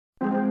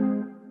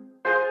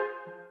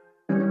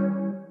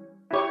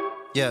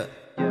Yeah.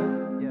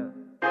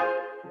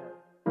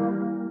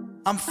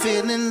 I'm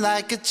feeling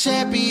like a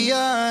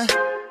champion.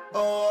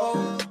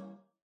 Oh.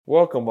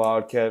 Welcome,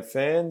 Wildcat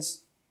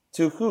fans,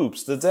 to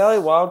Hoops, the Daily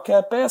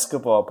Wildcat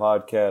basketball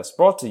podcast,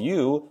 brought to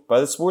you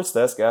by the sports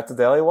desk at the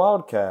Daily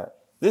Wildcat.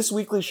 This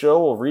weekly show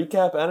will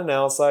recap and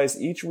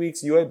analyze each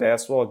week's UA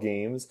basketball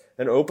games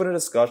and open a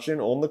discussion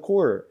on the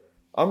court.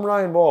 I'm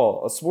Ryan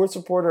Ball, a sports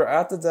reporter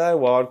at the Daily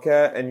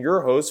Wildcat and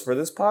your host for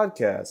this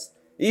podcast.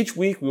 Each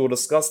week we will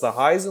discuss the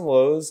highs and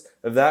lows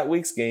of that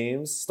week's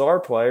games, star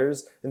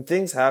players, and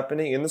things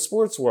happening in the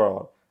sports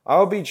world. I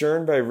will be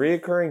joined by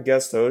reoccurring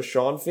guest host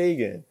Sean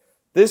Fagan.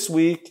 This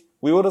week,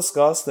 we will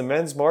discuss the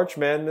men's March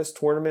Madness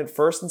tournament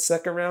first and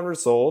second round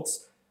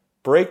results,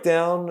 break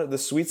down the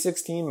Sweet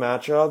 16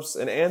 matchups,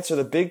 and answer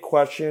the big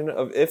question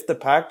of if the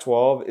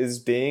Pac-12 is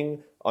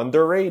being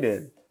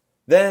underrated.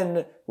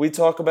 Then, we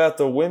talk about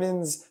the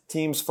women's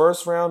team's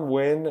first round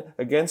win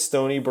against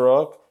Stony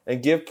Brook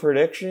and give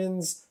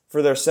predictions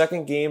for their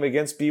second game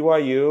against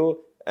BYU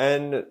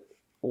and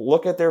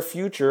look at their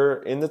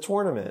future in the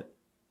tournament.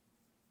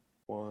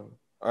 All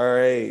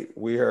right,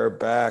 we are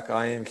back.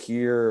 I am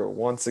here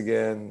once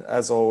again,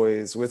 as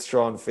always, with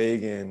Sean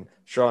Fagan.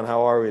 Sean,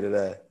 how are we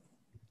today?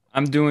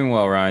 I'm doing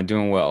well, Ryan.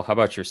 Doing well. How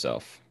about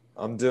yourself?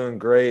 I'm doing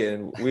great,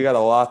 and we got a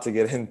lot to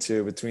get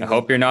into between. I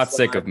hope you're not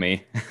sick of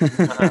me.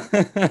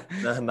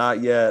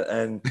 Not yet.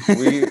 And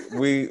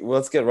we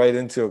let's get right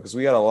into it because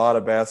we got a lot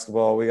of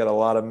basketball. We got a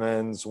lot of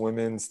men's,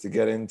 women's to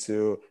get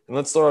into. And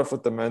let's start off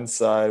with the men's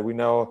side. We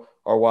know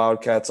our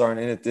Wildcats aren't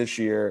in it this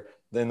year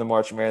in the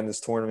March Madness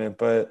tournament,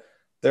 but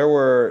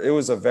it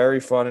was a very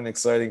fun and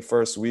exciting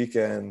first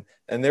weekend,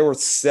 and there were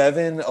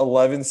 7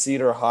 11 seed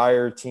or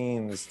higher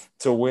teams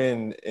to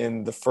win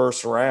in the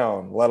first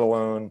round, let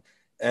alone.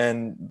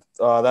 And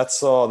that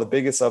saw the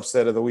biggest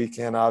upset of the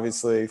weekend,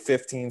 obviously,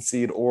 15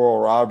 seed Oral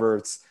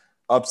Roberts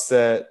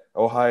upset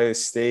Ohio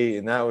State,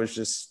 and that was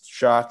just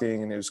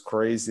shocking and it was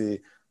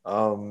crazy.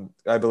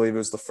 I believe it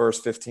was the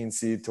first 15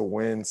 seed to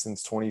win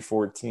since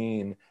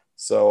 2014.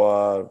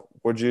 So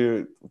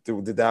did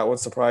that one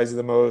surprise you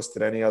the most?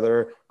 Did any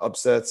other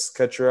upsets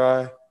catch your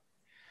eye?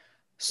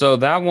 So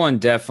that one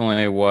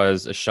definitely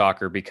was a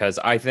shocker because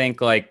I think,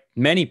 like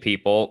many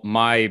people,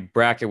 my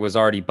bracket was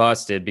already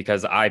busted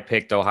because I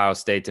picked Ohio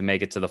State to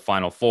make it to the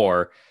Final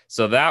Four.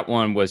 So that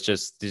one was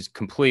just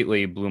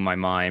completely blew my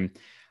mind.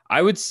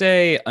 I would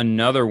say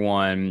another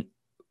one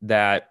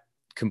that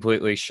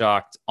completely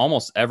shocked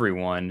almost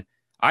everyone,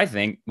 I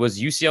think, was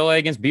UCLA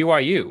against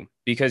BYU,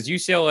 because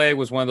UCLA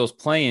was one of those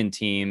play-in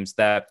teams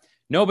that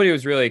nobody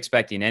was really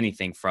expecting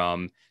anything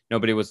from.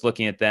 Nobody was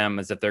looking at them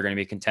as if they're going to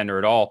be a contender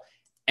at all.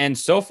 And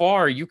so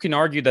far, you can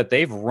argue that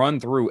they've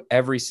run through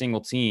every single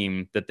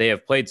team that they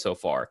have played so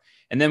far.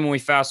 And then when we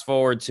fast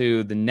forward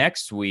to the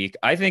next week,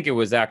 I think it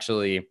was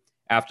actually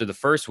after the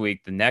first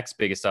week, the next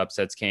biggest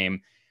upsets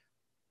came.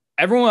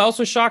 Everyone else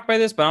was shocked by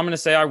this, but I'm going to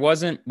say I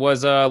wasn't,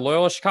 was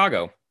Loyola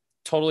Chicago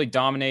totally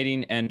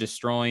dominating and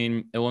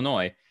destroying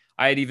Illinois.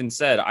 I had even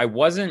said I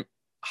wasn't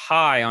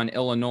high on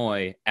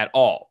Illinois at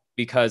all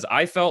because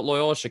I felt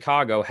Loyola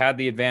Chicago had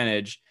the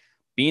advantage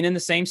being in the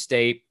same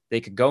state. They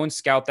could go and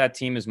scout that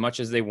team as much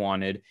as they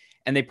wanted.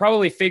 And they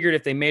probably figured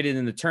if they made it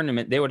in the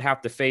tournament, they would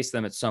have to face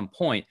them at some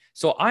point.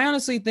 So I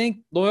honestly think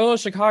Loyola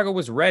Chicago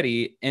was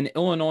ready and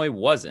Illinois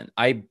wasn't.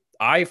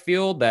 I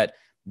feel that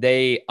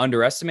they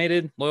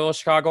underestimated Loyola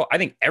Chicago. I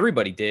think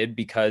everybody did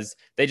because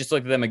they just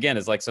looked at them again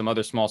as like some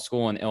other small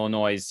school in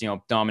Illinois'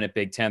 dominant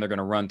Big Ten. They're going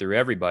to run through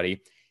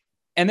everybody.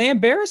 And they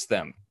embarrassed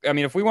them. I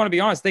mean, if we want to be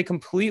honest, they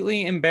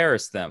completely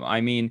embarrassed them.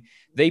 I mean,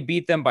 they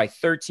beat them by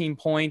 13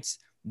 points.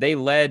 They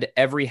led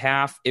every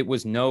half. It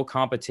was no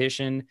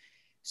competition.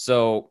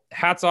 So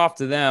hats off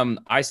to them.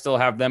 I still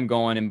have them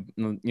going.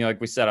 And, like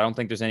we said, I don't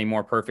think there's any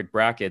more perfect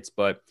brackets.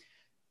 But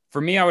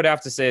for me, I would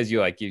have to say, as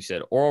you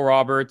said, Oral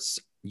Roberts,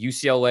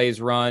 UCLA's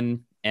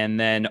run. And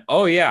then,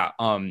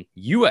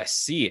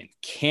 USC and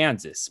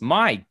Kansas.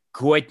 My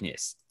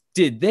goodness.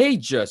 Did they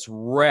just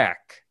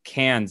wreck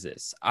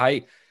Kansas?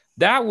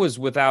 That was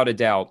without a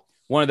doubt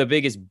one of the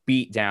biggest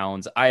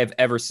beatdowns I have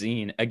ever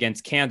seen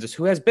against Kansas,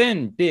 who has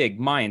been big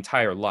my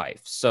entire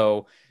life.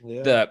 So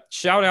the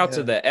shout out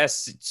to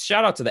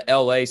the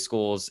LA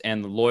schools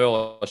and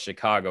Loyola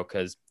Chicago,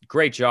 because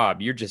great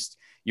job.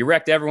 You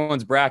wrecked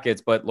everyone's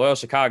brackets, but Loyola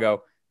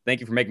Chicago,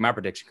 thank you for making my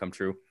prediction come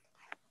true.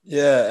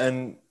 Yeah,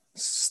 and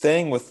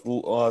staying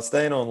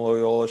on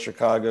Loyola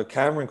Chicago,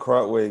 Cameron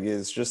Krutwig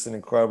is just an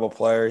incredible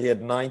player. He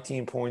had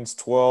 19 points,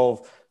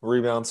 12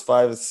 rebounds,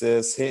 5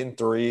 assists, hitting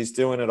threes,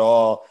 doing it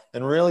all,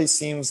 and really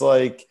seems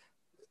like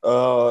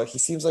a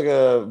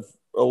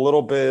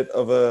little bit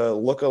of a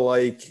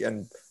lookalike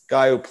and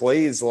guy who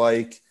plays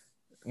like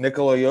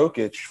Nikola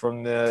Jokic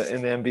in the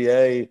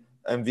NBA,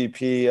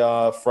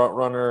 MVP front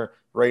runner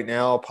right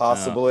now,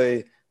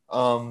 possibly.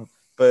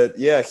 But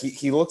yeah,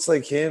 he looks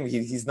like him.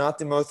 He's not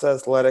the most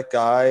athletic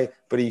guy,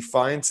 but he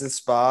finds his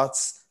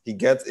spots. He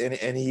gets in,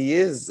 and he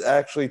is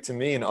actually, to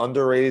me, an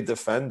underrated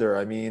defender.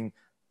 I mean,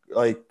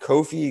 like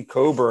Kofi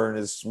Coburn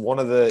is one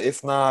of the,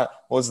 if not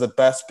was the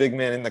best big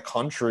man in the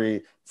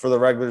country for the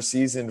regular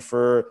season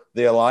for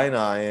the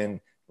Illini, and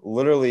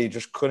literally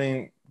just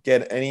couldn't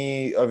get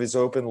any of his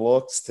open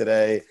looks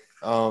today,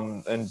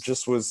 and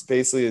just was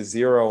basically a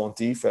zero on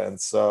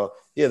defense. So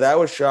yeah, that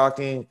was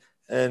shocking.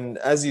 And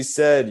as you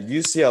said,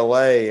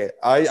 UCLA,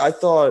 I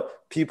thought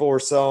people were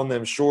selling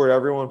them short.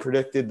 Everyone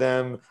predicted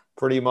them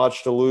pretty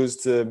much to lose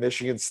to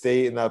Michigan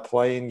State in that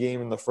playing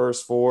game in the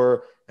first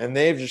four, and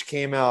they've just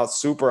came out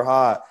super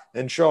hot.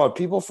 And Sean,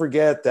 people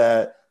forget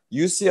that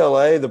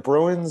UCLA, the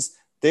Bruins,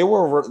 they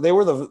were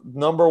the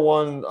number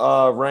one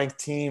ranked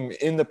team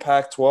in the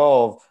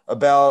Pac-12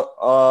 about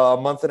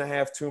a month and a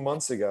half, 2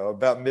 months ago,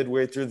 about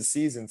midway through the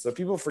season. So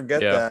people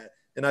forget Yeah. that.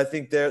 And I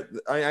think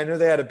I know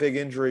they had a big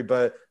injury,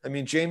 but I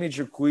mean, Jamie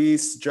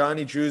Jaquise,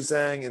 Johnny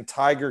Juzang, and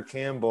Tiger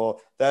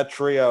Campbell, that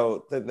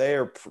trio, that they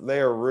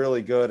are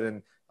really good.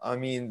 And I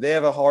mean, they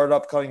have a hard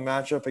upcoming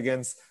matchup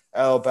against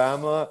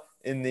Alabama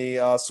in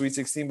the Sweet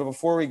 16. But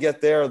before we get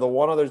there, the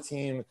one other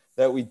team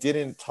that we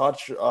didn't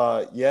touch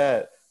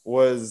yet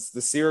was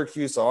the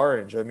Syracuse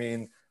Orange. I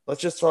mean,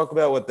 let's just talk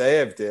about what they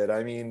have did.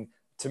 I mean,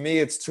 to me,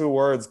 it's two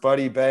words,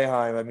 Buddy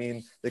Boeheim. I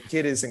mean, the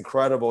kid is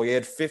incredible. He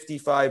had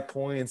 55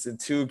 points in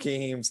 2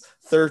 games,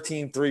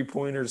 13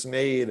 three-pointers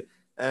made.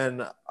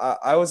 And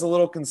I was a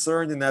little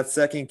concerned in that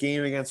second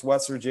game against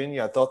West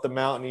Virginia. I thought the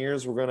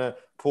Mountaineers were going to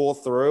pull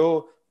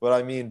through. But,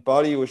 I mean,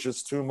 Buddy was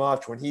just too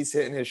much. When he's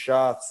hitting his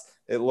shots,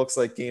 it looks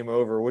like game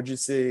over. What'd you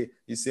see?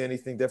 You see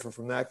anything different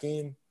from that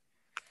game?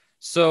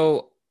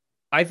 So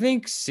I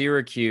think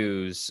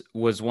Syracuse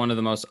was one of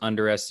the most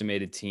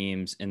underestimated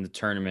teams in the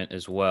tournament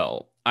as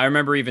well. I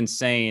remember even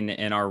saying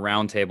in our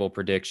roundtable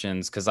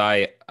predictions, because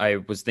I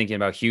was thinking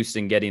about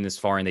Houston getting this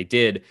far, and they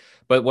did.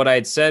 But what I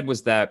had said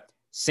was that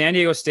San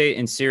Diego State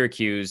and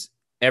Syracuse,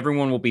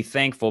 everyone will be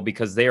thankful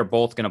because they are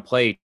both going to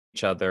play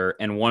each other,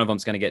 and one of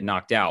them's going to get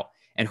knocked out.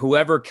 And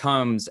whoever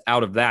comes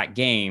out of that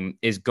game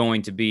is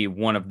going to be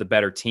one of the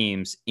better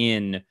teams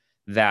in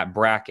that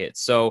bracket.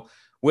 So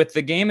with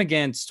the game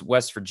against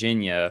West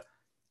Virginia,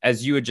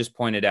 as you had just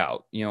pointed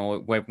out, you know,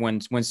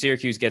 when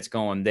Syracuse gets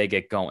going, they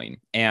get going.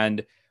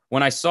 And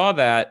when I saw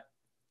that,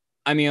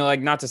 I mean,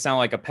 like, not to sound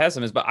like a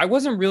pessimist, but I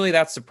wasn't really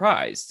that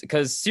surprised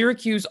because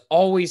Syracuse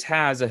always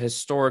has a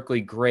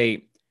historically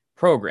great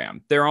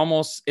program.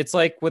 It's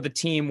like with a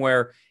team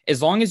where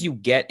as long as you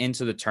get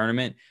into the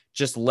tournament,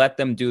 just let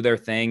them do their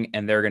thing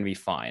and they're going to be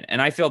fine.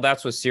 And I feel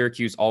that's what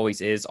Syracuse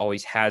always is,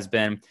 always has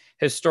been.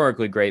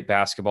 Historically great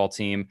basketball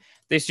team.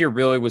 This year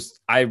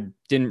I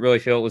didn't really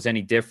feel it was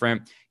any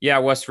different. Yeah,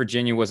 West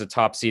Virginia was a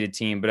top seeded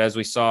team, but as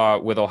we saw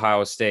with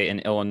Ohio State and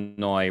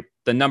Illinois,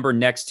 the number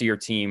next to your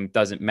team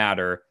doesn't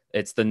matter.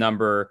 It's the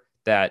number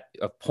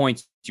of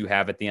points you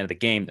have at the end of the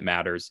game that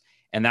matters.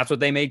 And that's what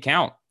they made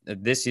count.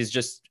 This is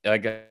just,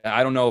 like,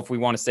 I don't know if we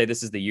want to say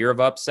this is the year of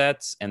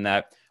upsets and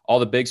that all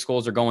the big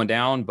schools are going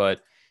down,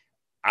 but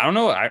I don't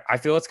know. I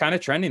feel it's kind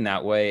of trending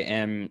that way.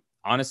 And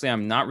honestly,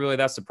 I'm not really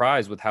that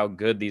surprised with how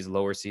good these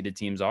lower seeded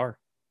teams are.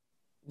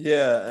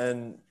 Yeah,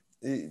 and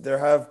there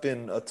have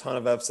been a ton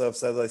of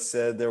upsets. As I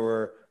said, there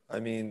were, I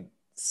mean,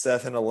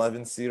 7,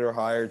 11 seed or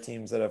higher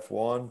teams that have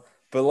won.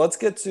 But let's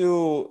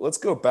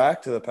go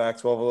back to the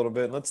Pac-12 a little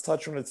bit, and let's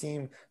touch on a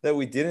team that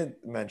we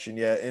didn't mention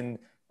yet, and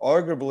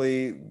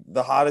arguably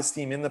the hottest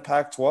team in the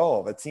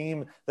Pac-12, a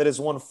team that has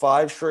won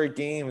 5 straight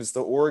games,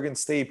 the Oregon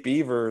State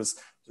Beavers,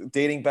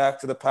 dating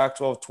back to the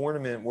Pac-12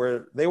 tournament,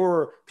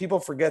 where people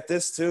forget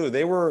this too.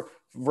 They were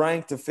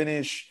ranked to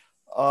finish,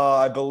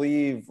 I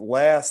believe,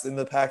 last in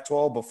the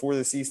Pac-12 before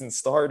the season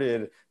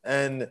started,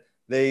 and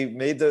they in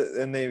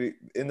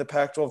the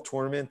Pac-12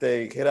 tournament,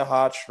 they hit a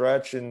hot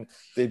stretch and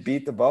they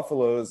beat the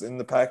Buffaloes in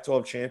the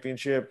Pac-12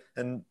 championship,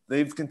 and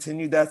they've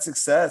continued that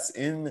success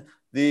in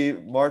the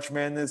March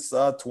Madness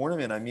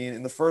tournament. I mean,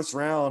 in the first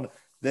round,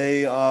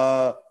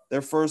 their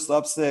first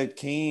upset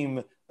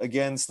came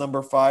against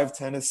number 5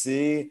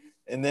 Tennessee,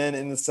 and then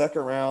in the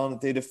second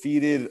round, they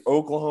defeated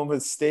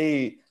Oklahoma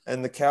State,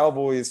 and the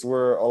Cowboys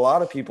were a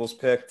lot of people's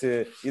pick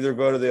to either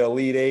go to the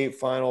Elite Eight,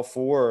 Final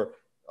Four,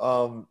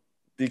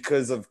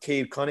 because of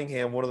Cade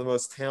Cunningham, one of the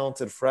most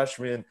talented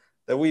freshmen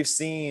that we've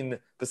seen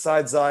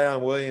besides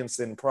Zion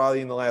Williamson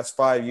probably in the last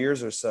 5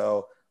 years or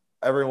so.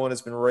 Everyone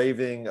has been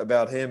raving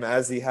about him,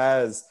 as he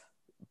has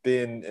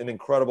been an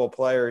incredible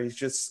player. He's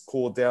just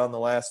cooled down the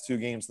last 2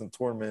 games in the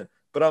tournament,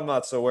 but I'm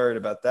not so worried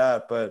about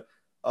that. But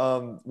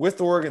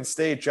with Oregon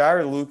State,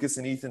 Jared Lucas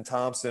and Ethan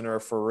Thompson are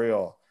for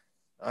real.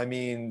 I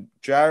mean,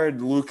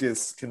 Jared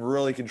Lucas can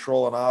really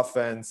control an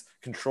offense,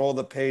 control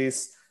the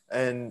pace,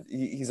 and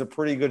he's a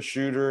pretty good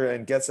shooter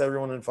and gets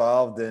everyone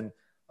involved. And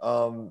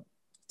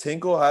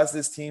Tinkle has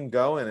this team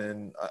going,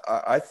 and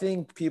I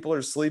think people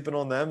are sleeping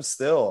on them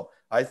still.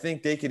 I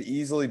think they could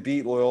easily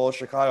beat Loyola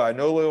Chicago. I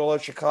know Loyola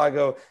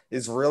Chicago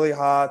is really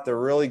hot. They're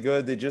really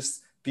good. They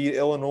just beat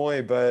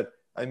Illinois, but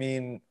I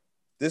mean,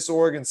 this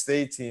Oregon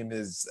State team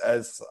is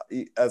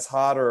as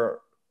hot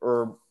or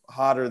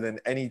hotter than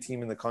any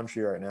team in the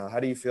country right now. How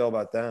do you feel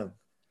about them?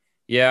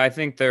 Yeah, I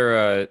think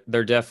they're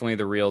definitely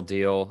the real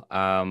deal.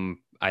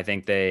 I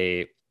think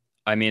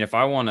I mean, if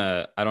I want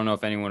to, I don't know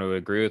if anyone would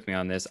agree with me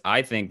on this.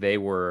 I think they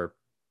were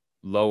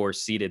lower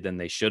seeded than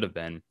they should have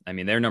been. I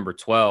mean, they're number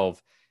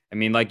 12. I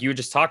mean, like you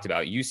just talked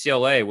about,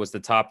 UCLA was the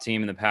top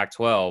team in the Pac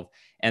 12.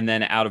 And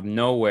then out of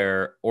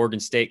nowhere, Oregon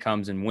State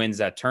comes and wins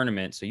that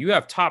tournament. So you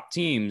have top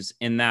teams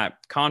in that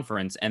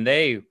conference, and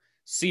they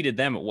seeded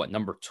them at what,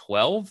 number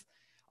 12?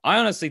 I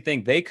honestly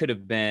think they could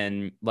have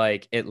been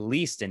like at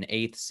least an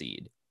eighth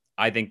seed.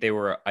 I think they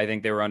were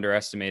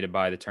underestimated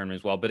by the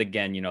tournament as well. But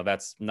again,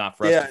 that's not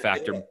for us to Yeah,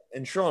 factor.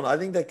 and Sean, I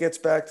think that gets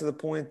back to the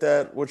point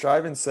that which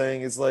I've been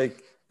saying is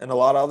like, and a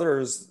lot of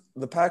others,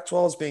 the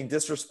Pac-12 is being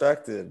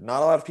disrespected.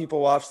 Not a lot of people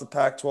watch the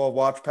Pac-12,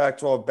 watch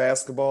Pac-12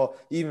 basketball,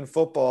 even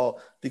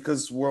football,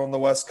 because we're on the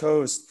West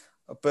Coast.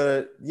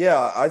 But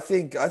yeah, I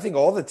think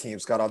all the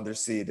teams got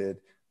underseeded.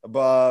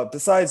 But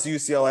besides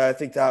UCLA, I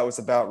think that was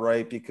about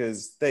right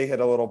because they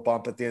hit a little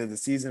bump at the end of the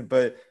season.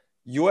 But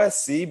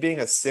USC being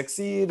a 6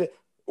 seed,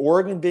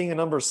 Oregon being a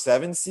number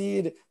 7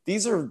 seed,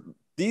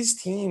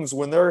 these teams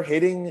when they're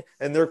hitting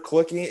and they're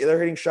clicking, they're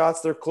hitting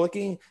shots, they're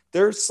clicking.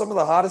 They're some of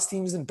the hottest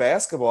teams in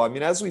basketball. I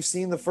mean, as we've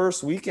seen the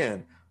first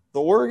weekend,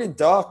 the Oregon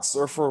Ducks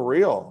are for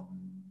real. Oh,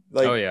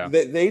 Like yeah.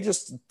 they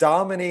just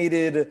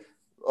dominated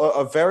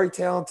a very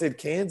talented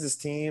Kansas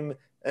team.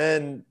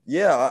 And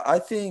yeah, I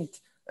think,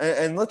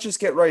 and let's just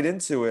get right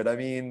into it. I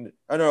mean,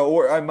 I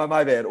know,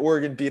 my bad.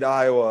 Oregon beat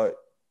Iowa,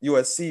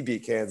 USC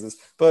beat Kansas.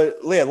 But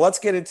yeah, let's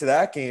get into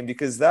that game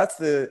because that's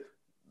the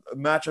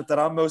matchup that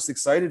I'm most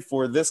excited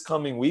for this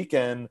coming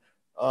weekend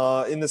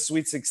in the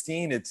Sweet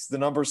 16. It's the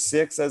number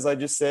 6, as I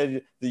just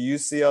said, the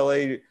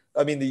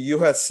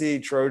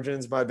USC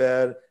Trojans, my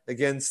bad,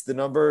 against the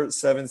number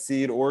 7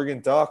 seed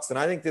Oregon Ducks. And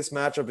I think this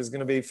matchup is going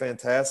to be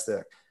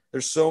fantastic.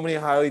 There's so many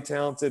highly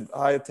talented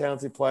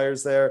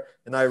players there.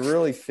 And I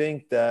really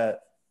think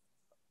that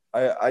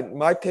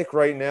my pick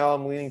right now,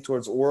 I'm leaning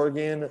towards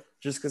Oregon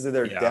just because of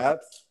their Yeah.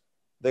 depth.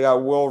 They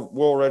got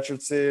Will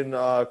Richardson,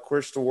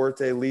 Chris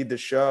Duarte lead the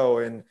show,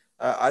 and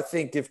I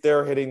think if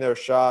they're hitting their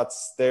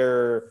shots,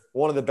 they're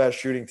one of the best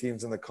shooting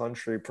teams in the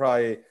country,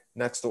 probably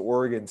next to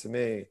Oregon to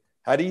me.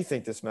 How do you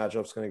think this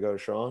matchup's going to go,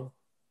 Sean?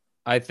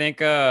 I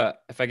think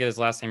if I get his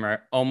last name right,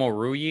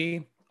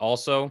 Omoruyi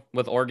also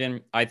with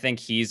Oregon, I think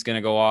he's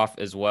gonna go off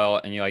as well.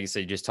 And like you said,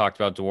 you just talked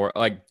about Duarte.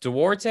 Like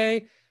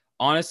Duarte,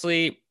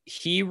 honestly,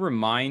 he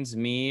reminds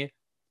me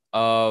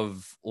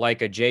of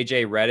like a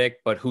JJ Redick,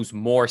 but who's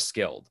more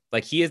skilled.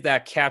 Like he is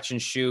that catch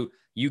and shoot.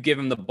 You give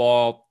him the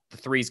ball, the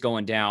three's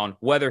going down,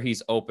 whether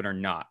he's open or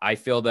not. I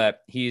feel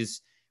that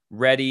he's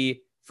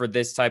ready for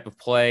this type of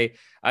play.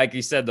 Like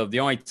you said, though, the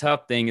only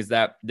tough thing is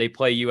that they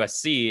play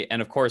USC.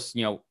 And of course,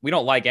 we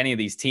don't like any of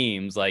these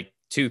teams like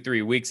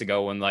 2-3 weeks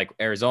ago when like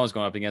Arizona's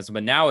going up against them.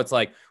 But now it's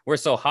like we're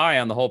so high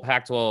on the whole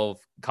Pac 12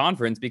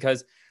 conference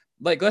because,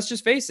 like, let's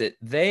just face it,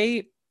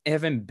 they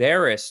have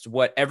embarrassed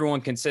what everyone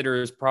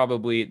considers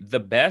probably the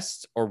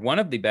best or one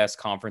of the best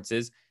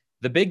conferences,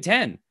 the Big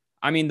Ten.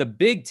 I mean, the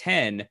Big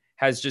Ten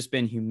has just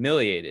been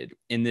humiliated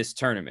in this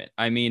tournament.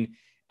 I mean,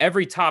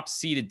 every top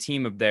seeded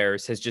team of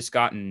theirs has just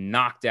gotten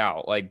knocked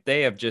out. Like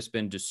they have just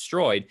been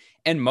destroyed.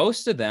 And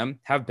most of them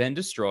have been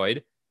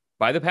destroyed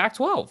by the Pac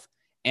 12.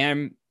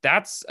 And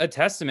that's a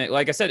testament.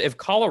 Like I said, if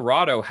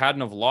Colorado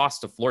hadn't have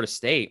lost to Florida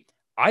State,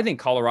 I think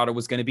Colorado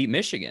was going to beat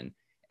Michigan.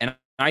 And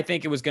I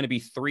think it was going to be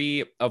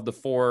 3 of the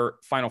 4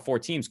 final 4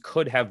 teams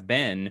could have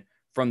been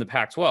from the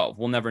Pac 12.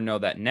 We'll never know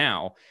that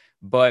now.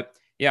 But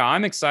yeah,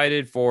 I'm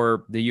excited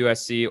for the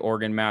USC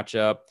Oregon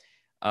matchup.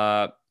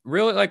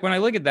 Really, like when I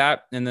look at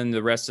that and then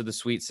the rest of the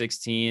Sweet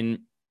 16,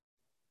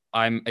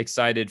 I'm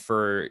excited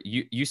for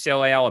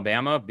UCLA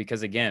Alabama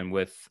because again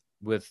with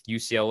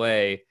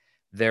UCLA,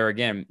 they're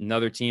again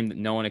another team that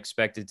no one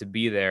expected to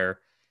be there.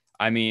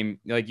 I mean,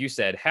 like you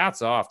said,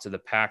 hats off to the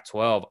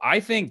Pac-12. I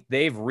think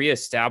they've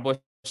reestablished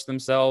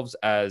themselves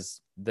as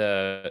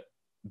the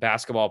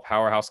basketball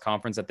powerhouse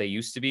conference that they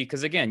used to be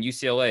because again,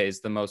 UCLA is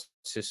the most,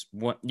 just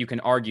what you can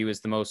argue is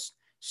the most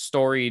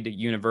storied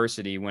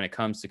university when it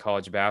comes to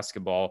college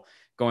basketball,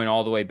 going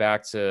all the way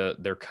back to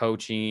their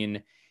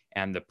coaching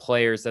and the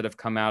players that have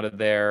come out of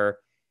there.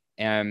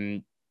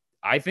 And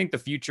I think the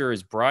future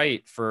is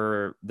bright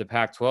for the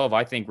Pac 12.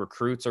 I think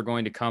recruits are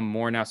going to come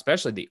more now,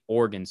 especially the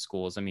Oregon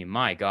schools. I mean,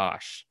 my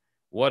gosh,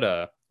 what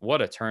a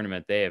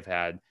tournament they have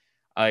had.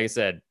 Like I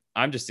said,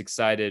 I'm just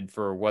excited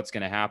for what's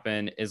going to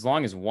happen. As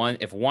long as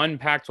if one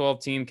Pac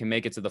 12 team can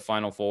make it to the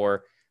Final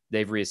Four,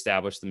 they've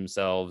reestablished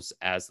themselves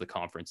as the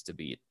conference to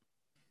beat.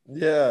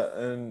 Yeah,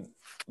 and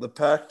the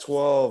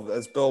Pac-12,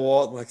 as Bill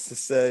Walton likes to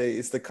say,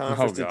 is the Oh,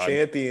 conference of God.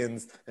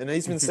 champions. And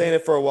he's been saying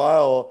it for a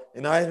while,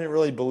 and I hadn't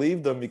really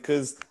believed him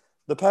because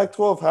the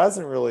Pac-12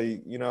 hasn't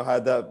really,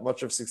 had that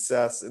much of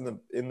success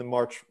in the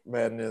March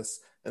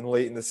Madness and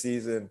late in the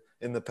season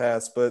in the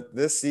past. But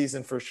this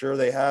season, for sure,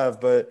 they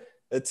have. But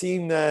a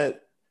team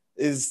that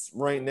is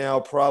right now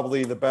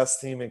probably the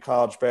best team in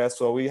college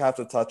basketball, we have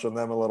to touch on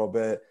them a little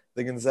bit.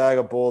 The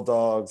Gonzaga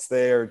Bulldogs,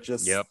 they are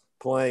just Yep.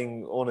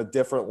 playing on a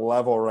different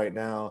level right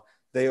now.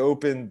 They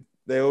opened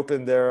their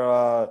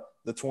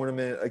the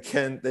tournament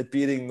again. They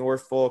beating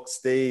Norfolk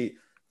State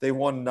they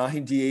won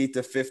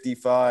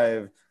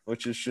 98-55,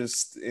 which is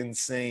just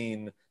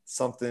insane.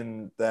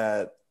 Something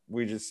that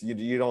we just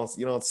you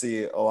don't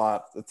see a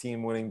lot. The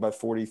team winning by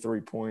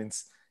 43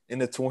 points in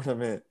the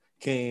tournament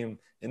came,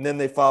 and then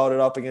they followed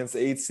it up against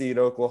 8 seed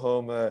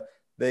Oklahoma.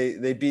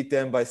 They beat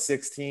them by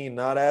 16.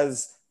 Not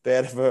as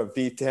bad of a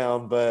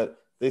beatdown, but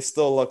they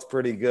still looked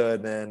pretty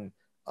good. And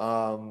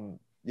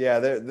yeah,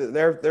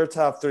 they're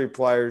top 3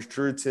 players: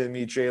 Drew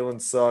Timme,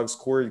 Jalen Suggs,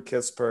 Corey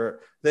Kispert.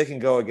 They can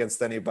go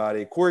against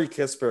anybody. Corey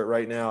Kispert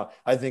right now,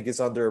 I think, is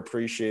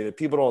underappreciated.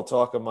 People don't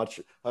talk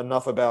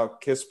enough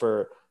about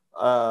Kispert.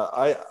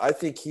 I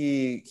think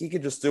he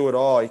can just do it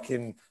all. He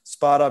can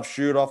spot up,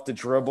 shoot off the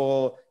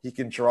dribble. He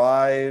can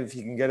drive.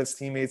 He can get his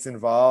teammates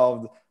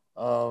involved.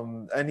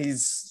 And he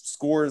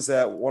scores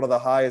at one of the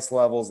highest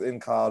levels in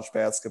college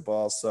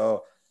basketball.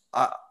 So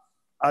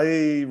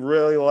I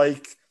really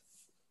like,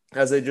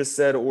 as I just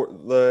said,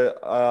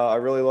 I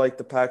really like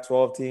the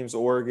Pac-12 teams,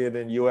 Oregon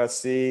and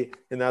USC,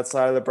 in that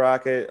side of the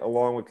bracket,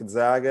 along with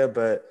Gonzaga.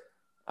 But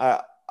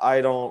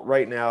I don't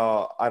right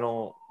now. I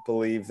don't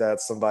believe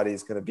that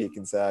somebody's going to beat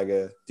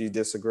Gonzaga. Do you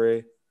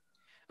disagree?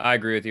 I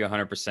agree with you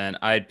 100%.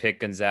 I'd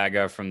pick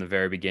Gonzaga from the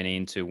very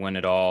beginning to win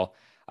it all.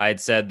 I had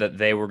said that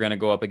they were going to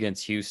go up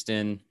against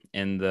Houston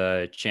in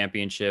the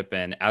championship,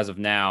 and as of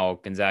now,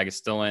 Gonzaga's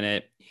still in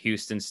it.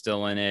 Houston's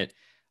still in it.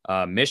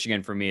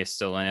 Michigan, for me, is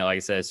still in it. Like I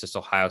said, it's just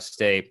Ohio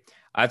State.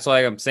 That's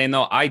why I'm saying,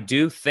 though, I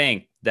do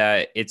think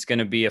that it's going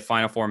to be a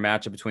Final Four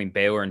matchup between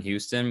Baylor and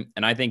Houston,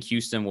 and I think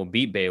Houston will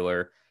beat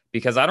Baylor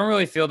because I don't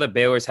really feel that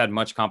Baylor's had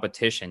much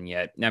competition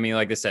yet. I mean,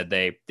 like I said,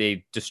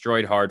 they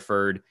destroyed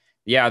Hartford.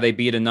 Yeah, they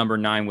beat a number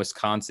 9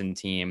 Wisconsin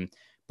team,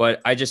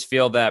 but I just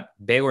feel that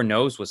Baylor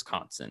knows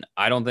Wisconsin.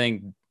 I don't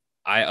think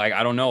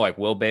I don't know. Like,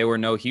 will Baylor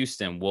know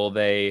Houston? Will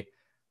they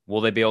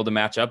be able to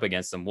match up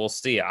against them? We'll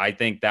see. I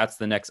think that's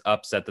the next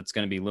upset that's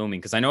going to be looming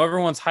because I know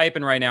everyone's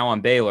hyping right now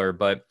on Baylor,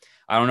 but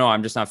I don't know.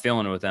 I'm just not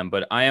feeling it with them.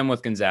 But I am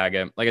with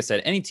Gonzaga. Like I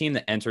said, any team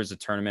that enters the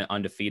tournament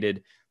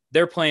undefeated,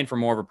 they're playing for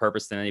more of a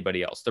purpose than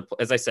anybody else.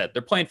 As I said,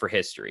 they're playing for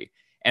history.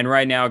 And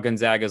right now,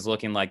 Gonzaga is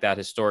looking like that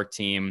historic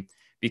team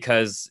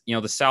because,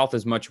 the South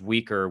is much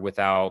weaker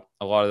without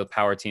a lot of the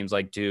power teams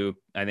like Duke.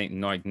 I think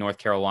North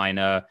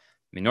Carolina.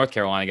 North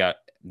Carolina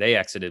they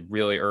exited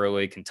really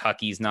early.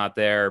 Kentucky's not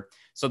there.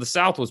 So the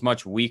South was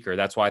much weaker.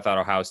 That's why I thought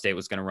Ohio State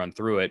was going to run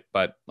through it.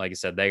 But like I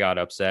said, they got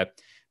upset.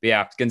 But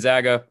yeah,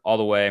 Gonzaga all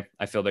the way.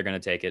 I feel they're going to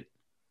take it.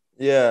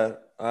 Yeah,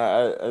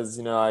 as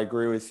you know, I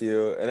agree with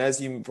you. And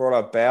as you brought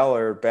up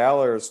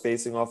Baylor is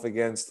facing off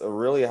against a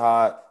really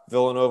hot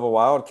Villanova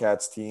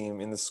Wildcats team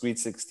in the Sweet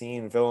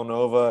 16.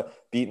 Villanova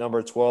beat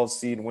number 12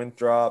 seed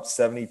Winthrop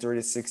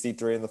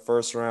 73-63 in the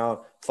first round,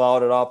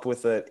 followed it up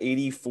with an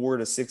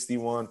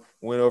 84-61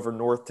 win over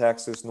North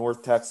Texas.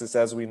 North Texas,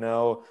 as we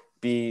know,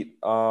 beat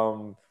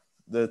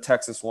the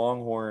Texas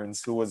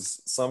Longhorns, who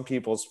was some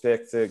people's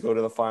pick to go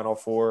to the Final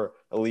Four,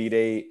 Elite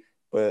Eight.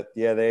 But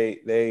yeah,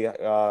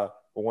 they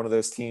one of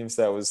those teams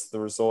that was the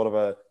result of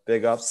a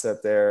big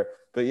upset there.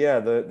 But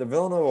yeah, the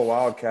Villanova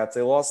Wildcats,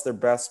 they lost their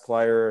best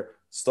player,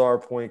 star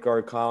point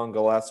guard Colin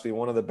Gillespie,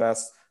 one of the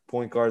best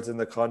point guards in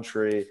the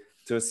country,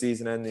 to a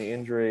season-ending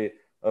injury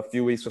a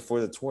few weeks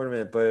before the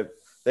tournament. But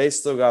they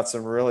still got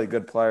some really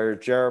good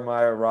players.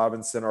 Jeremiah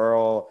Robinson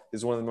Earl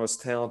is one of the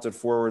most talented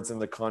forwards in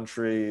the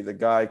country. The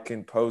guy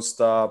can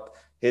post up,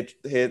 hit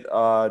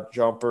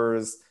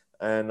jumpers,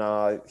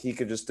 and he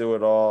could just do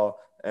it all.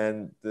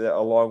 And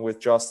along with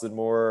Justin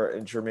Moore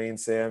and Jermaine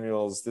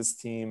Samuels, this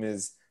team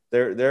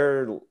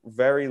they're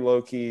very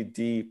low key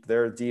deep.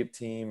 They're a deep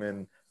team,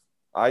 and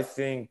I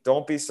think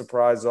don't be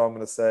surprised. All I'm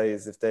going to say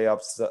is if they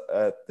upset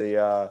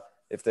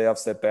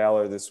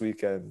Baylor this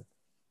weekend.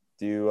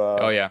 Do you?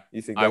 Oh yeah,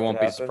 you think I that won't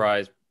could be happen?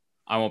 surprised.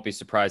 I won't be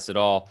surprised at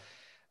all.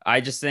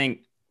 I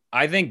think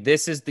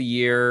this is the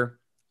year.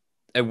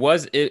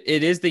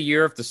 It is the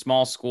year of the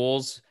small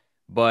schools,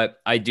 but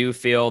I do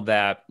feel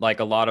that like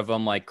a lot of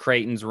them, like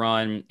Creighton's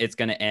run, it's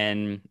going to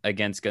end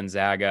against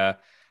Gonzaga.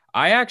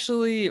 I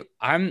think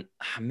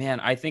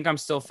I'm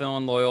still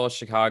feeling Loyola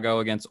Chicago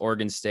against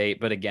Oregon State,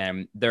 but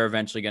again, they're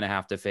eventually going to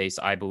have to face,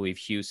 I believe,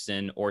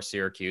 Houston or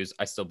Syracuse.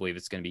 I still believe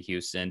it's going to be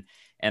Houston,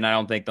 and I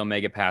don't think they'll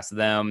make it past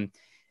them.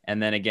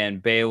 And then again,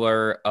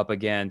 Baylor up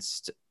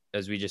against,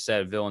 as we just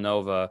said,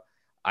 Villanova.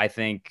 I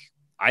think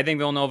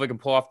Villanova can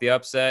pull off the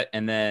upset,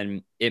 and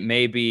then it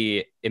may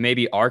be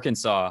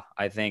Arkansas.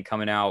 I think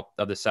coming out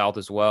of the South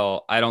as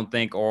well. I don't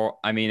think,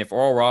 if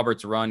Oral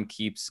Roberts' run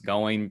keeps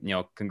going,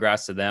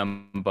 congrats to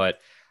them. But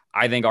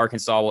I think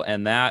Arkansas will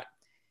end that,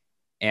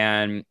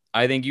 and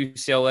I think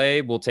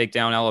UCLA will take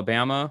down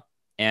Alabama,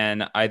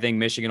 and I think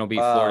Michigan will beat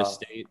Florida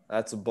State.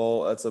 That's a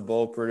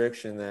bold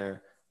prediction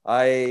there.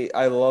 I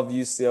love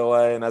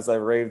UCLA, and as I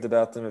raved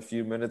about them a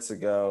few minutes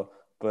ago,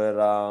 but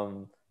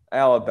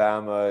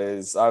Alabama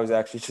is. I was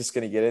actually just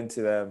going to get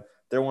into them.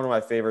 They're one of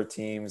my favorite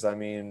teams. I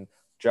mean,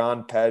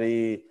 John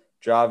Petty,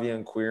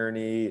 Javian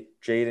Queerney,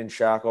 Jaden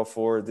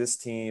Shackelford. This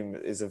team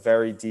is a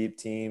very deep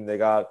team. They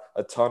got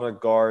a ton of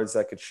guards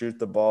that could shoot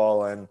the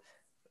ball, and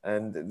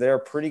they're a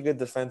pretty good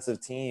defensive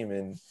team.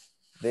 And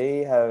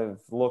they have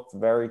looked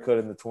very good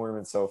in the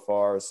tournament so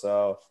far.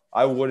 So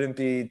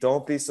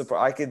don't be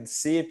surprised. I could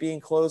see it being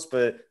close,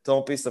 but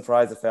don't be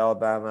surprised if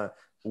Alabama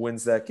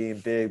wins that game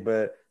big.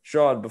 But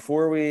Sean,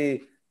 before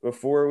we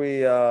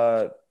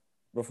talk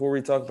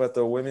about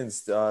the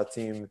women's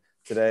team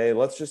today,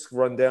 let's just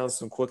run down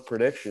some quick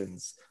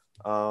predictions.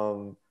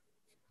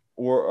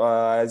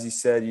 As you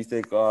said, you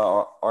think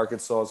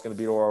Arkansas is going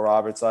to beat Oral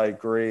Roberts. I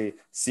agree.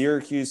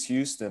 Syracuse,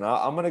 Houston.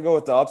 I'm going to go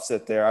with the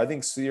upset there. I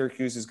think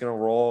Syracuse is going to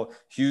roll.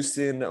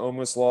 Houston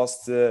almost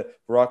lost to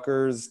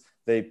Rutgers.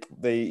 They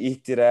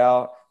eked it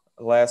out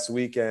last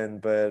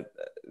weekend, but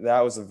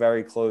that was a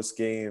very close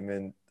game,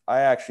 and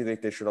I actually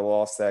think they should have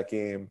lost that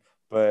game,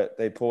 but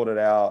they pulled it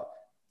out.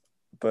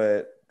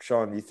 But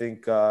Sean, do you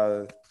think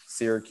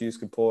Syracuse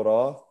could pull it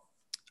off?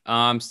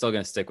 I'm still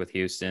going to stick with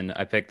Houston.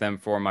 I picked them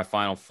for my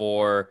Final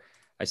Four.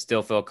 I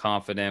still feel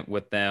confident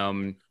with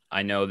them.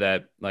 I know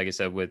that, like I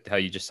said, with how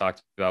you just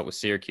talked about with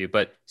Syracuse,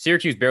 but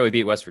Syracuse barely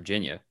beat West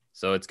Virginia.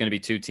 So it's going to be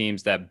two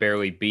teams that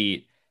barely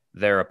beat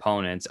their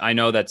opponents. I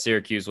know that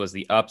Syracuse was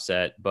the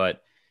upset,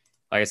 but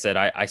like I said,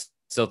 I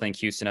still think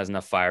Houston has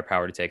enough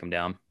firepower to take them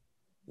down.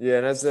 Yeah,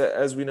 and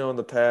as we know in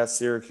the past,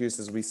 Syracuse,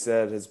 as we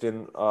said, has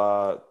been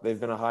they've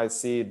been a high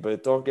seed,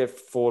 but don't get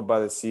fooled by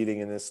the seeding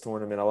in this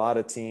tournament. A lot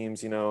of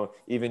teams, even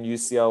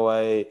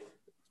UCLA,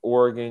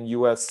 Oregon,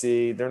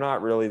 USC, they're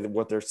not really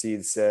what their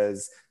seed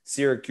says.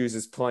 Syracuse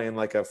is playing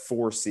like a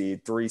 4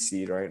 seed, 3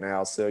 seed right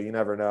now, so you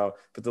never know.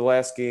 But the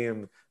last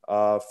game,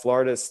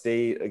 Florida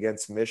State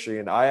against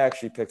Michigan, I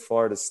actually picked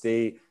Florida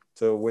State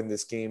to win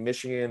this game.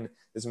 Michigan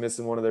is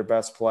missing one of their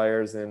best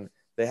players, and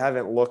they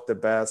haven't looked the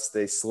best.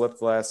 They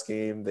slipped last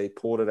game. They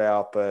pulled it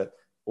out. But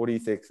what do you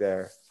think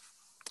there?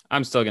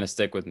 I'm still going to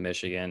stick with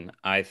Michigan.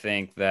 I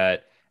think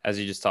that, as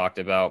you just talked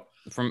about,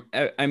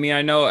 I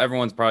know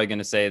everyone's probably going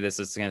to say this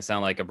is going to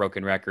sound like a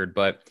broken record,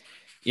 but,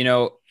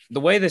 the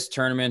way this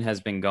tournament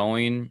has been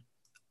going,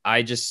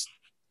 I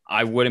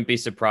wouldn't be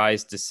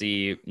surprised to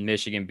see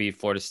Michigan beat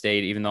Florida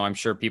State, even though I'm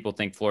sure people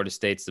think Florida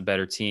State's the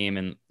better team,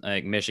 and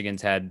like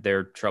Michigan's had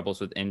their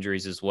troubles with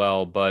injuries as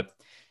well. But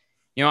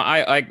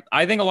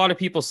I think a lot of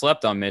people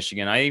slept on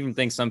Michigan. I even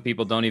think some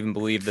people don't even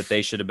believe that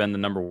they should have been the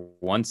number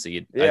 1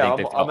 seed. Yeah, I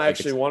think I'm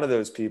actually one of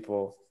those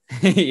people.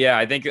 Yeah,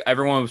 I think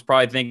everyone was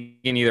probably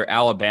thinking either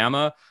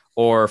Alabama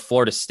or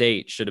Florida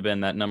State should have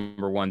been that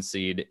number 1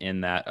 seed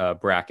in that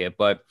bracket.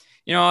 But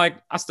I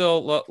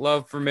still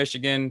love for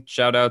Michigan.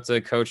 Shout out to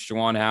Coach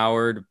Juwan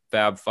Howard,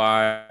 Fab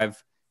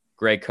Five,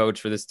 great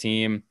coach for this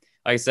team.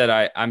 Like I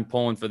said, I'm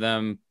pulling for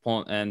them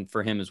and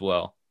for him as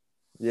well.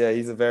 Yeah,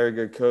 he's a very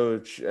good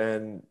coach,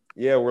 and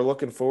yeah, we're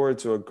looking forward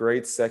to a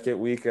great second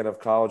weekend of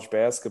college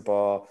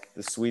basketball,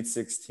 the Sweet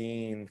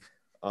 16.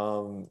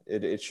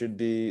 It should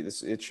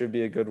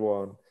be a good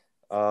one.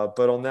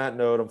 But on that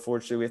note,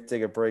 unfortunately, we have to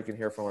take a break and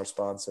hear from our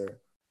sponsor.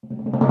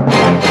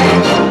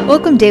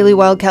 Welcome, Daily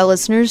Wildcat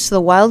listeners, to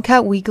the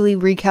Wildcat Weekly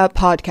Recap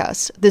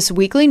Podcast. This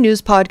weekly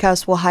news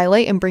podcast will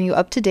highlight and bring you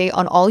up to date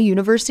on all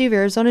University of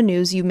Arizona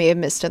news you may have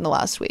missed in the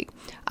last week.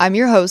 I'm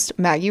your host,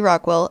 Maggie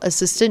Rockwell,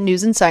 Assistant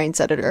News and Science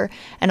Editor,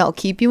 and I'll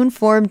keep you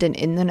informed and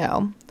in the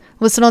know.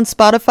 Listen on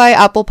Spotify,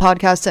 Apple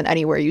Podcasts, and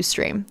anywhere you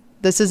stream.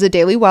 This is a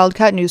Daily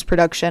Wildcat news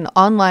production,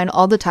 online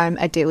all the time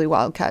at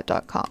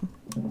dailywildcat.com.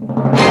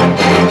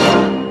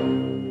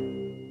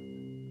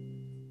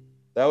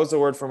 That was a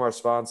word from our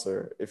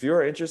sponsor. If you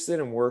are interested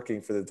in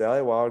working for the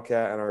Daily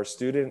Wildcat and are a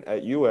student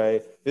at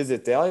UA,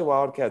 visit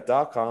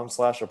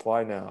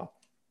dailywildcat.com/apply now.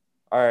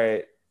 All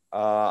right,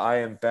 I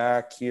am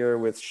back here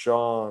with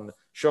Sean.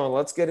 Sean,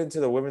 let's get into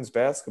the women's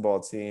basketball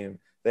team.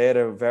 They had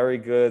a very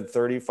good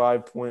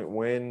 35-point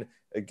win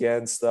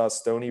against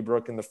Stony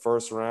Brook in the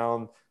first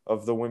round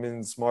of the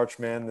Women's March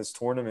Madness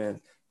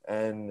tournament.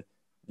 And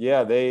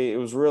yeah, it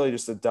was really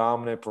just a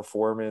dominant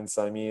performance.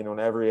 I mean, on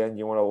every end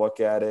you want to look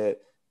at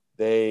it,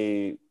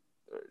 they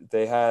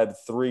had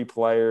 3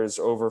 players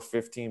over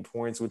 15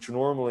 points, which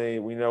normally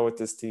we know with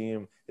this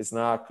team it's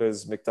not,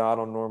 because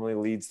McDonald normally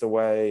leads the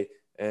way.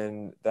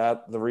 And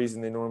the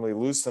reason they normally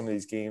lose some of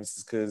these games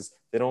is because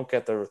they don't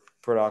get the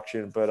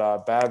production.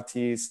 But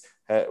Baptiste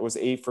was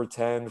 8 for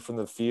 10 from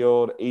the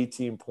field,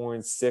 18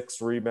 points,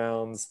 6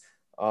 rebounds,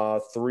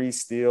 3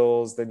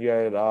 steals. Then you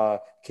had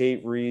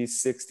Kate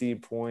Reese, 16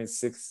 points,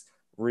 6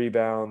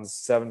 rebounds,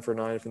 7 for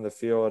 9 from the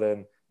field,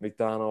 and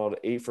McDonald,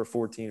 8 for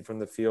 14 from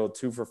the field,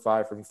 2 for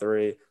 5 from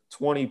 3,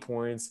 20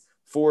 points,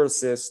 4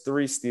 assists,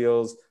 3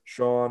 steals.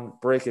 Sean,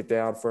 break it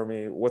down for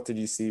me. What did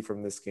you see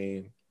from this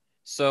game?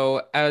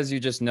 So, as you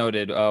just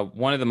noted,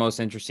 one of the most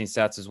interesting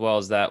stats as well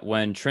is that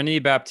when Trinity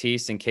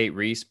Baptiste and Kate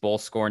Reese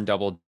both score in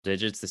double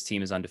digits, this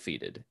team is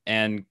undefeated.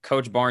 And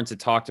Coach Barnes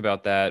had talked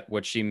about that.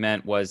 What she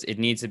meant was it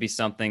needs to be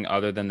something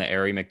other than the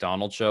Aari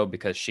McDonald show,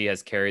 because she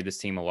has carried this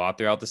team a lot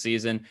throughout the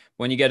season.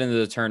 When you get into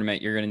the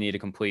tournament, you're going to need a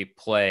complete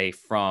play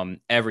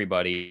from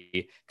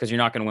everybody, because you're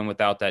not going to win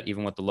without that,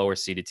 even with the lower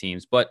seeded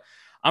teams. But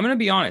I'm going to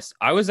be honest.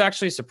 I was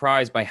actually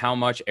surprised by how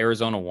much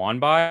Arizona won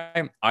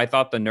by. I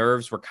thought the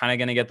nerves were kind of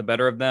going to get the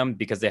better of them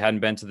because they hadn't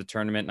been to the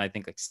tournament in, I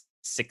think, like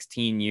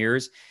 16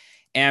 years.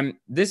 And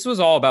this was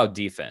all about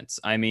defense.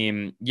 I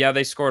mean, yeah,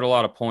 they scored a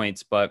lot of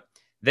points, but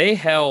they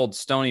held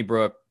Stony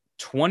Brook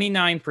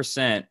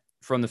 29%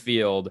 from the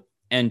field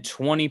and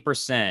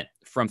 20%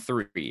 from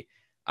three.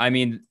 I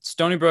mean,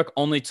 Stony Brook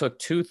only took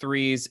 2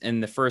 threes in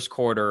the first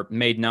quarter,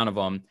 made none of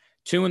them.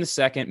 2 in the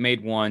second,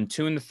 made 1.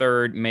 2 in the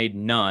third, made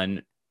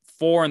none.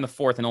 4 in the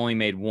fourth, and only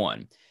made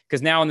 1.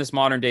 Because now in this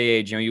modern day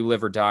age, you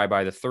live or die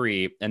by the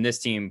 3, and this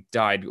team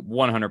died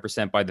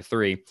 100% by the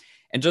 3.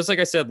 And just like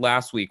I said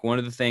last week, one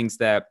of the things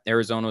that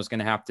Arizona is going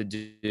to have to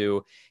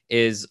do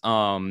is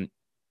on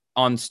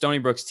Stony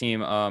Brook's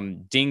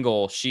team,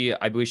 Dingle,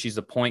 I believe she's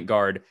the point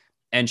guard,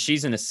 and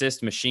she's an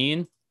assist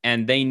machine.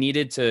 And they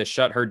needed to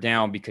shut her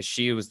down because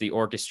she was the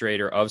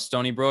orchestrator of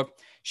Stony Brook.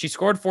 She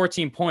scored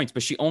 14 points,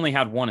 but she only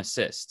had 1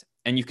 assist.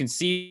 And you can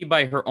see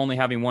by her only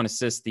having 1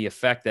 assist the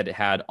effect that it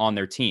had on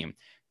their team.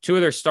 2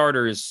 of their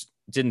starters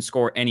didn't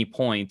score any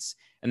points.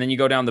 And then you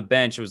go down the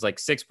bench, it was like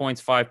 6 points,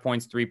 5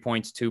 points, 3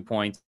 points, 2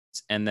 points.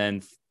 And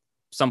then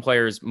some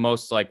players,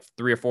 most like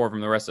 3 or 4 of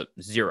them, the rest of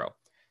 0.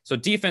 So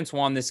defense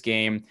won this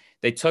game.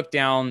 They took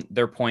down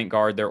their point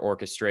guard, their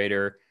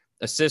orchestrator.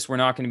 Assists were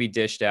not going to be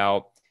dished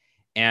out.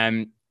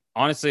 And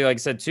honestly, like I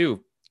said,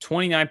 too,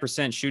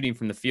 29% shooting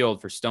from the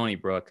field for Stony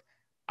Brook.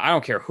 I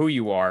don't care who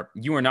you are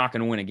not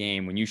going to win a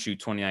game when you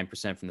shoot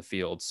 29% from the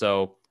field.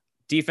 So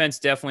defense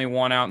definitely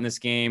won out in this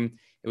game.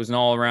 It was an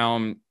all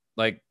around,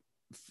 like,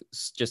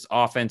 just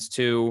offense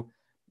too.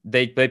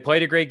 They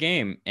played a great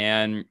game.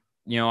 And,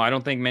 I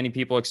don't think many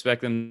people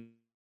expect them.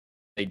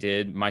 They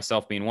did,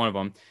 myself being one of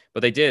them, but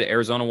they did.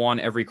 Arizona won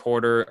every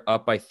quarter,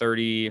 up by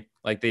 30.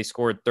 Like, they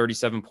scored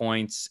 37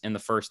 points in the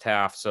first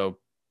half. So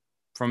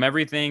from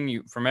every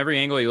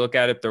angle you look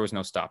at it, there was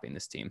no stopping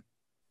this team.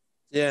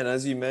 Yeah, and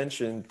as you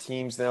mentioned,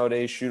 teams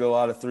nowadays shoot a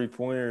lot of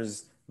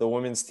three-pointers. The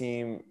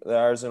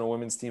Arizona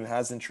women's team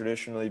hasn't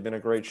traditionally been a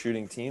great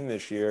shooting team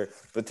this year,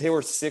 but they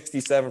were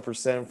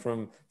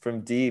 67%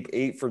 from deep,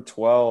 8 for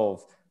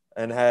 12,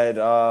 and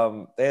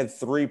they had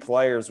 3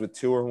 players with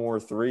 2 or more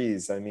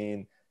threes. I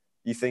mean,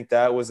 you think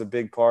that was a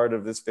big part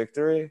of this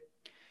victory?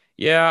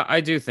 Yeah, I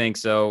do think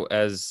so.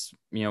 As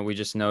we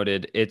just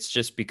noted, it's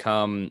just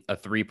become a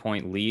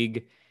 3-point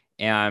league.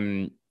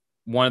 And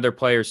one of their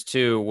players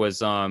too was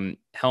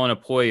Helena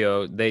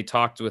Puyo. They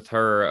talked with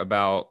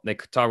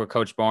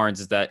Coach Barnes,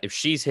 is that if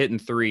she's hitting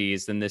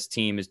threes, then this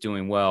team is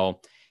doing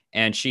well.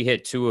 And she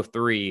hit 2 of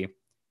 3.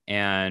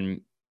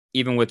 And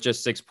even with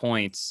just 6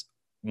 points,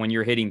 when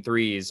you're hitting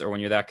threes or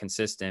when you're that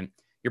consistent,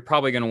 you're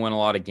probably going to win a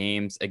lot of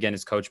games. Again,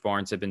 as Coach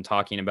Barnes had been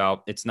talking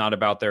about, it's not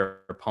about their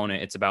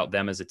opponent. It's about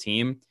them as a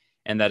team.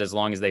 And that as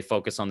long as they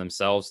focus on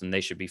themselves, then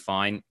they should be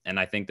fine. And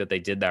I think that they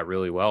did that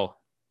really well.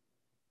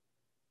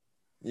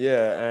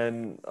 Yeah,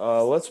 and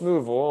let's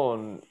move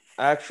on.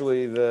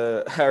 Actually,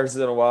 the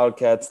Arizona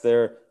Wildcats,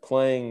 they're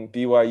playing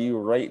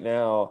BYU right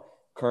now,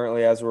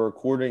 currently as we're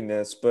recording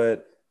this.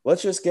 But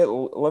let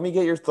me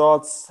get your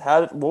thoughts.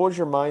 What was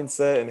your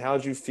mindset, and how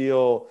did you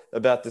feel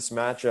about this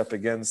matchup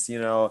against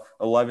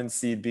 11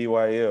 seed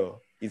BYU?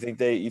 You think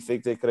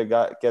they could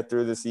have get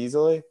through this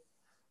easily?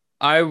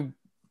 I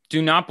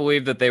do not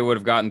believe that they would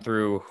have gotten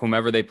through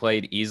whomever they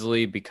played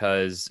easily,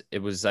 because it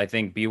was, I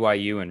think,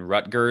 BYU and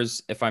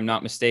Rutgers, if I'm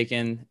not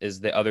mistaken, is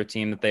the other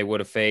team that they would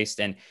have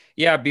faced. And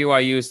yeah,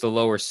 BYU is the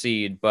lower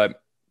seed,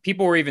 but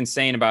people were even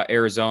saying about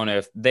Arizona,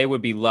 if they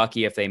would be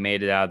lucky if they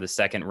made it out of the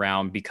second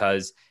round,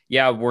 because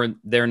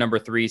they're number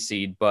 3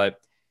 seed, but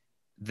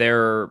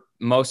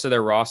most of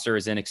their roster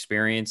is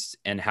inexperienced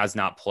and has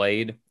not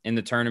played in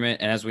the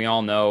tournament. And as we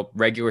all know,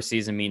 regular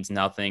season means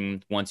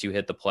nothing once you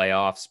hit the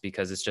playoffs,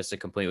 because it's just a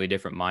completely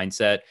different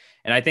mindset.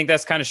 And I think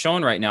that's kind of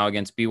shown right now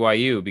against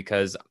BYU,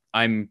 because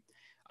I'm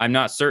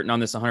not certain on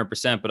this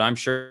 100%, but I'm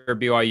sure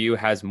BYU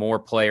has more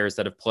players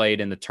that have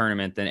played in the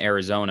tournament than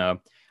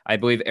Arizona. I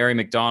believe Ari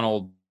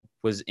McDonald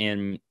was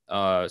in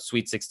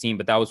Sweet 16,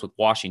 but that was with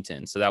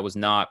Washington. So that was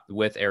not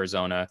with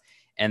Arizona.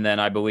 And then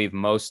I believe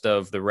most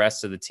of the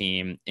rest of the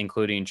team,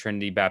 including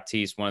Trinity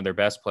Baptiste, one of their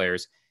best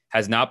players,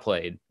 has not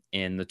played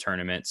in the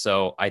tournament.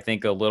 So I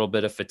think a little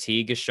bit of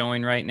fatigue is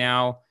showing right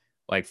now,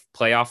 like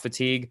playoff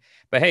fatigue.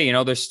 But hey,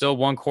 there's still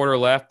 1 quarter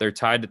left. They're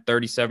tied to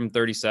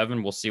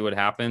 37-37. We'll see what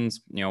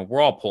happens.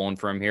 We're all pulling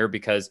for him here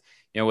because,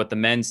 with the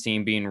men's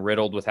team being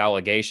riddled with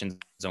allegations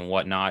and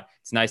whatnot,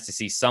 it's nice to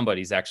see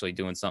somebody's actually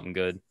doing something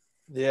good.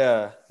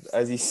 Yeah,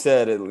 as you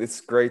said,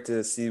 it's great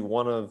to see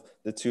one of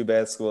the 2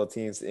 basketball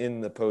teams in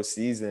the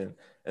postseason.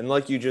 And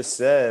like you just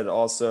said,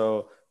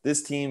 also,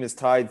 this team is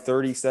tied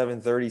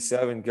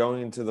 37-37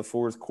 going into the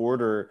 4th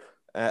quarter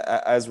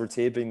as we're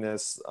taping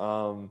this.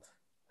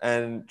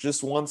 And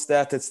just one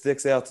stat that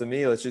sticks out to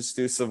me, let's just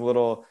do some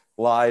little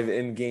live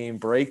in-game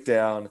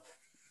breakdown.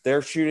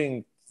 They're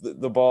shooting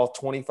the ball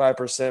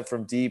 25%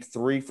 from deep,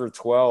 3 for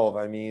 12.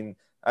 I mean,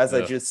 as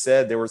I just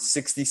said, they were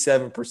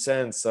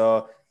 67%.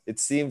 So it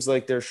seems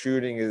like their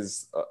shooting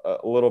is a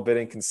little bit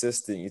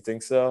inconsistent. You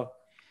think so?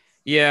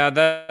 Yeah,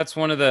 that's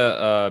one of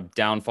the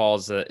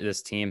downfalls that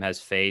this team has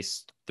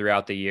faced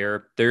throughout the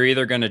year. They're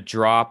either going to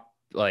drop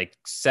like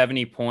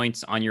 70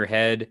 points on your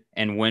head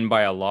and win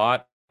by a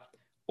lot,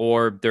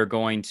 or they're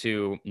going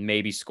to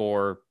maybe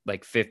score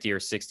like 50 or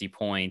 60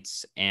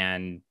 points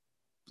and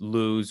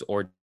lose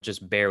or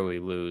just barely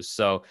lose.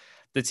 So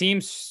the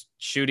team's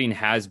shooting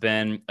has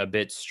been a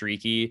bit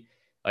streaky.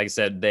 Like I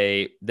said,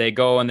 they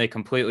go and they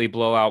completely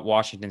blow out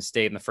Washington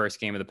State in the first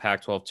game of the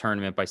Pac-12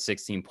 tournament by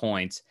 16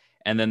 points.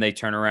 And then they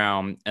turn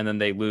around and then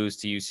they lose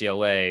to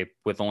UCLA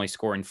with only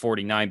scoring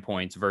 49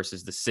 points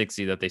versus the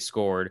 60 that they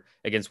scored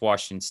against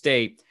Washington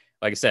State.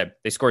 Like I said,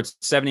 they scored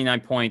 79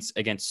 points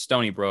against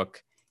Stony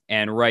Brook.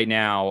 And right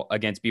now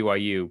against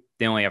BYU,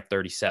 they only have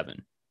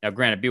 37. Now,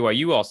 granted,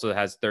 BYU also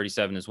has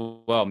 37 as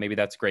well. Maybe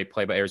that's a great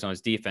play by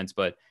Arizona's defense.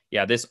 But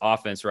yeah, this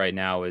offense right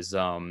now is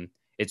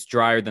it's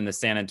drier than the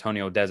San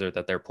Antonio desert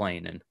that they're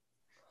playing in.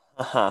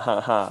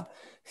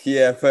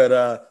 Yeah,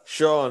 but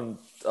Sean,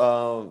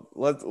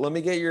 let me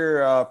get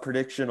your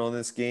prediction on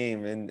this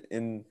game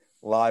in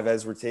live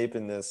as we're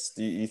taping this.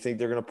 Do you think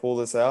they're going to pull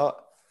this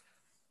out?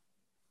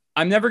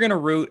 I'm never going to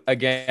root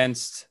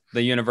against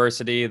the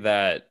university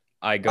that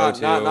I go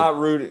to. Not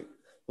rooting.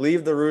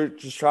 Leave the root.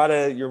 Just try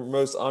to your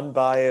most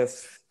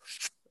unbiased,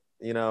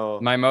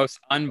 my most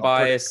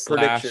unbiased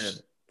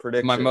prediction.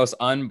 My most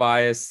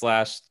unbiased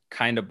 /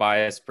 kind of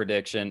biased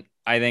prediction.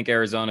 I think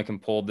Arizona can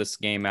pull this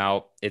game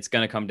out. It's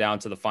going to come down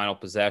to the final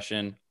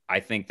possession. I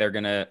think they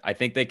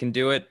can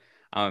do it.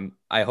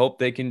 I hope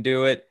they can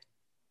do it.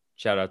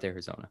 Shout out to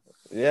Arizona.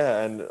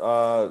 Yeah,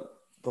 and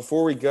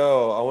before we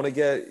go, I want to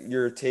get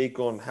your take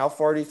on how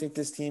far do you think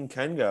this team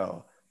can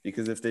go?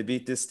 Because if they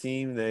beat this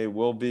team, they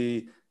will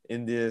be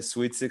in the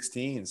Sweet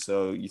 16.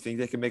 So you think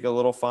they can make a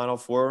little Final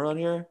Four run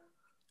here?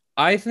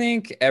 I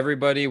think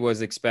everybody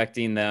was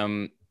expecting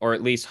them, or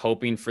at least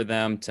hoping for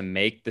them to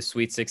make the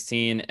Sweet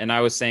 16. And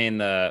I was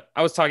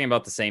talking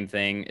about the same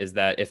thing, is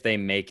that if they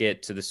make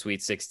it to the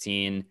Sweet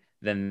 16,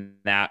 then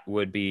that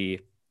would be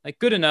like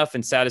good enough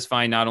and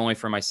satisfying, not only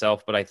for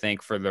myself, but I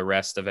think for the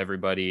rest of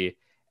everybody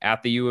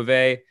at the U of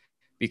A.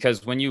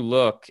 Because when you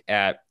look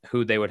at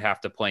who they would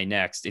have to play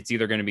next, it's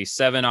either going to be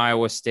 7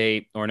 Iowa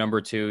State or number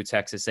 2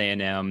 Texas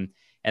A&M.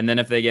 And then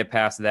if they get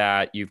past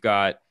that, you've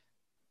got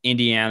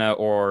Indiana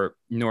or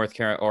North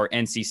Carolina or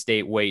NC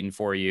State waiting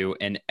for you,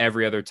 and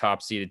every other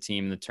top seeded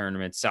team in the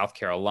tournament: South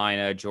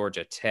Carolina,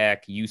 Georgia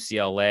Tech,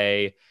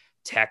 UCLA,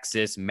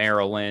 Texas,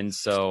 Maryland.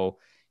 So,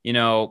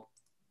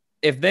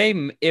 if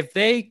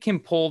they can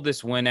pull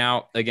this win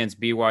out against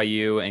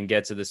BYU and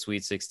get to the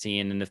Sweet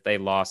 16, and if they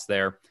lost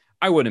there,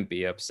 I wouldn't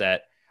be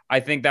upset. I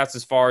think that's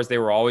as far as they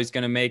were always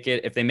going to make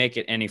it. If they make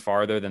it any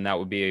farther, then that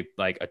would be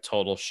like a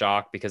total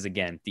shock, because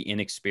again, the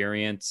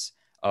inexperience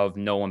of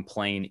no one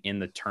playing in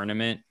the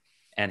tournament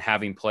and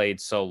having played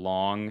so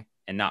long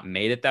and not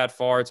made it that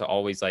far to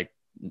always like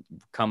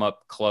come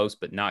up close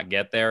but not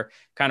get there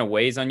kind of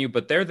weighs on you.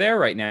 But they're there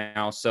right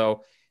now.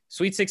 So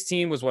Sweet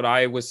 16 was what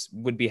I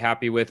would be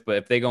happy with. But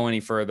if they go any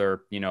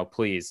further,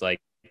 please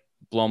like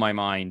blow my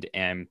mind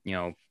and,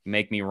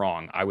 make me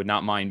wrong. I would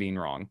not mind being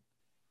wrong.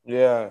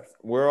 Yeah,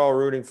 we're all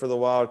rooting for the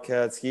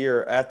Wildcats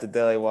here at the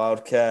Daily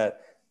Wildcat,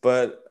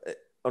 but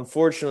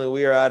unfortunately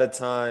we are out of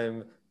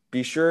time.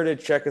 Be sure to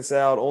check us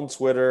out on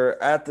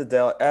Twitter at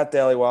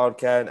Daily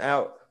Wildcat and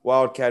at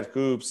Wildcat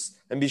Hoops,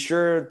 and be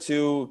sure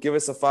to give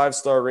us a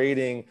 5-star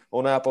rating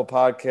on Apple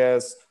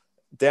Podcasts.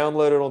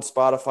 Download it on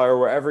Spotify or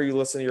wherever you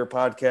listen to your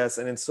podcasts.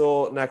 And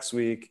until next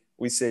week,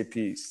 we say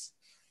peace.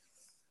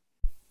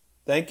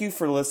 Thank you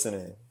for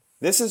listening.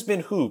 This has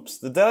been Hoops,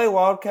 the Daily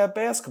Wildcat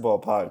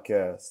basketball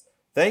podcast.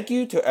 Thank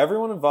you to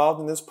everyone involved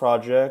in this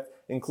project,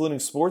 including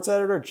sports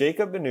editor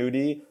Jacob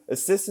Benuti,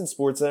 assistant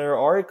sports editor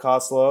Ari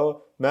Koslow,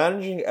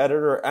 managing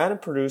editor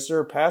and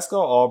producer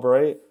Pascal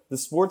Albright, the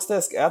sports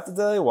desk at the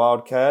Daily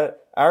Wildcat,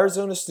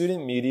 Arizona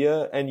Student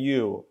Media, and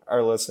you,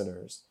 our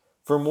listeners.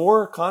 For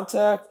more,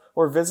 contact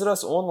or visit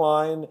us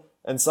online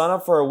and sign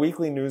up for our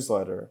weekly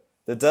newsletter.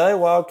 The Daily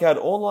Wildcat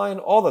online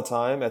all the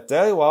time at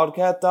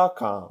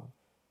dailywildcat.com.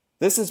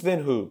 This has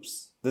been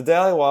Hoops, the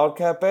Daily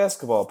Wildcat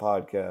basketball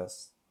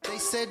podcast. They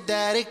said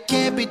that it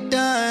can't be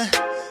done.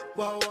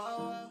 Whoa,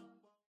 whoa.